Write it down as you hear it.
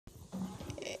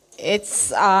It's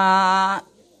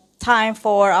time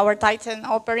for our tithes and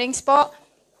offerings po.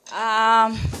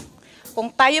 Kung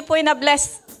tayo po'y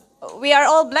na-bless, we are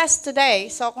all blessed today.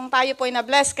 So kung tayo po'y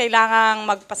na-bless, kailangang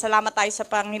magpasalamat tayo sa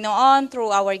Panginoon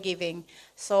through our giving.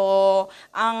 So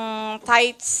ang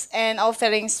tithes and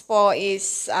offerings po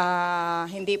is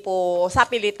hindi po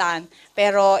sapilitan,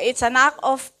 pero it's an act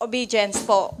of obedience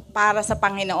po para sa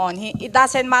Panginoon. It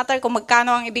doesn't matter kung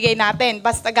magkano ang ibigay natin,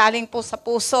 basta galing po sa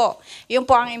puso. Yun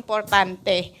po ang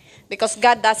importante. Because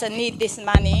God doesn't need this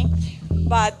money,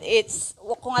 but it's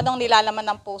kung anong nilalaman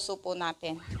ng puso po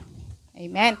natin.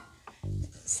 Amen.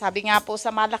 Sabi nga po sa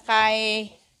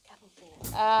Malakay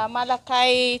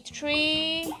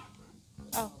 3,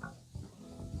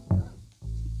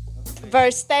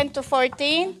 verse 10 to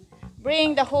 14,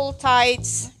 bring the whole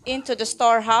tithes into the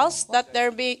storehouse, that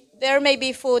there may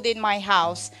be food in my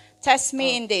house. Test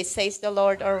me in this, says the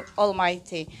Lord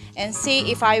Almighty, and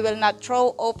see if I will not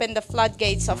throw open the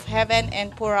floodgates of heaven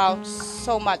and pour out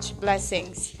so much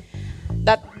blessings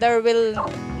that there will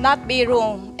not be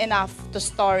room enough to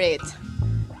store it.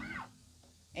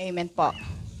 Amen po.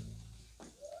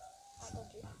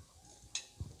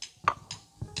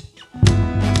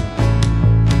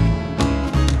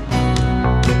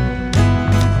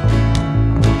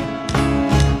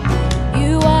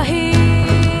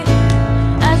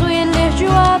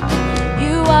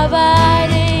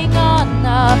 Abiding on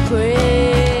our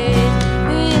praise,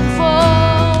 being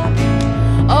full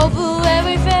over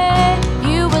everything.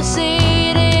 You were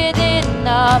seated in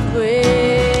our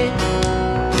praise.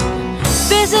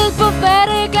 This is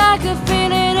prophetic, I could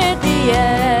feel it in the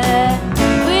air.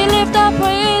 We lift our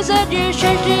praise and you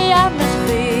shake the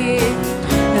atmosphere.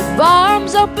 With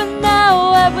arms open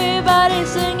now, everybody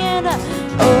singing.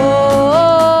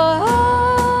 Oh,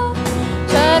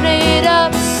 turn it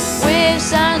up.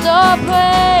 Sounds of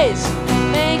praise,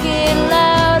 make it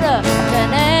louder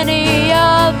than any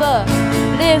other.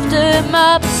 Lift him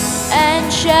up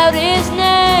and shout his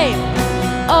name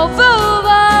over.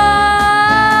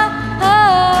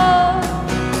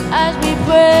 As we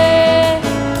pray,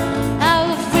 I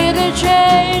will feel the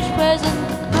change,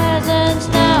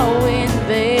 presence now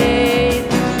invade.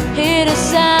 Hear the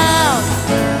sound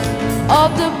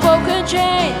of the broken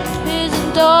chains,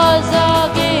 prison doors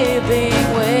are giving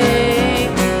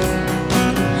way.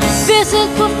 This is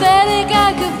prophetic,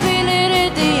 I can feel it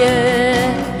in the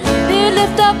air. We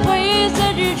lift our praise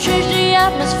and you change the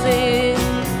atmosphere.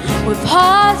 With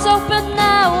hearts open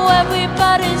now,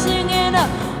 everybody singing,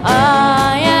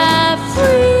 I am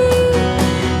free.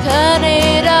 Turn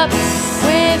it up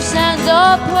with sounds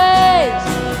of praise,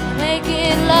 make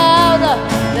it louder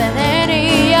than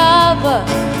any other.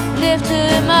 Lift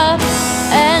him up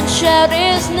and shout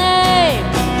his name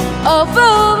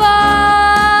over.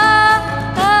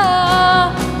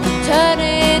 Turn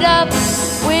it up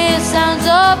with sounds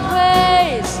of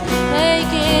praise,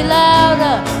 make it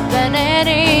louder than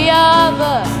any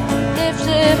other. Lift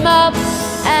him up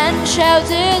and shout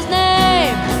his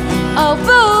name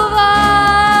over.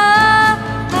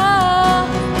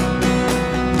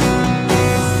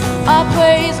 Our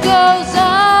praise goes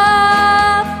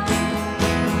up,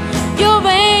 your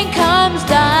rain comes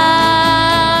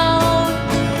down.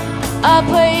 Our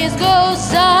praise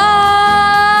goes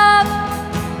up,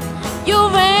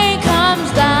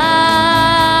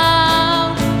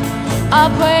 our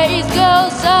praise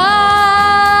goes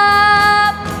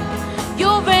up,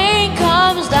 your rain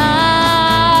comes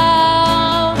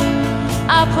down.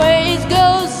 Our praise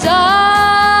goes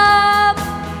up,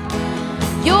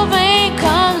 your rain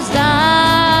comes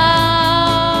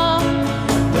down.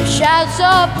 With shouts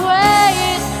of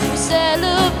praise, we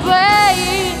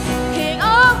celebrate, King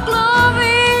of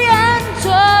glory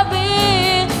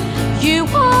entering. You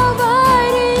are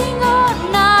riding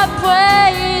on our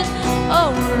praise,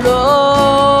 oh Lord.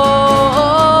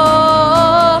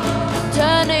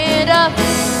 Turn it up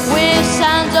with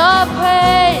sounds of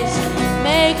praise,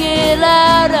 make it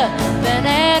louder than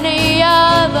any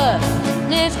other.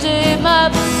 Lift him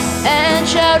up and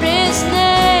shout his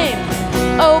name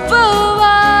over.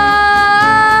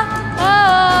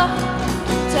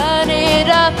 Turn it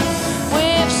up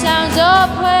with sounds of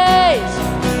praise,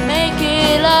 make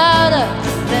it louder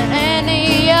than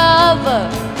any other.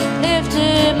 Lift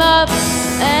him up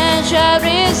and shout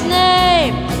his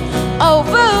name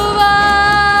over.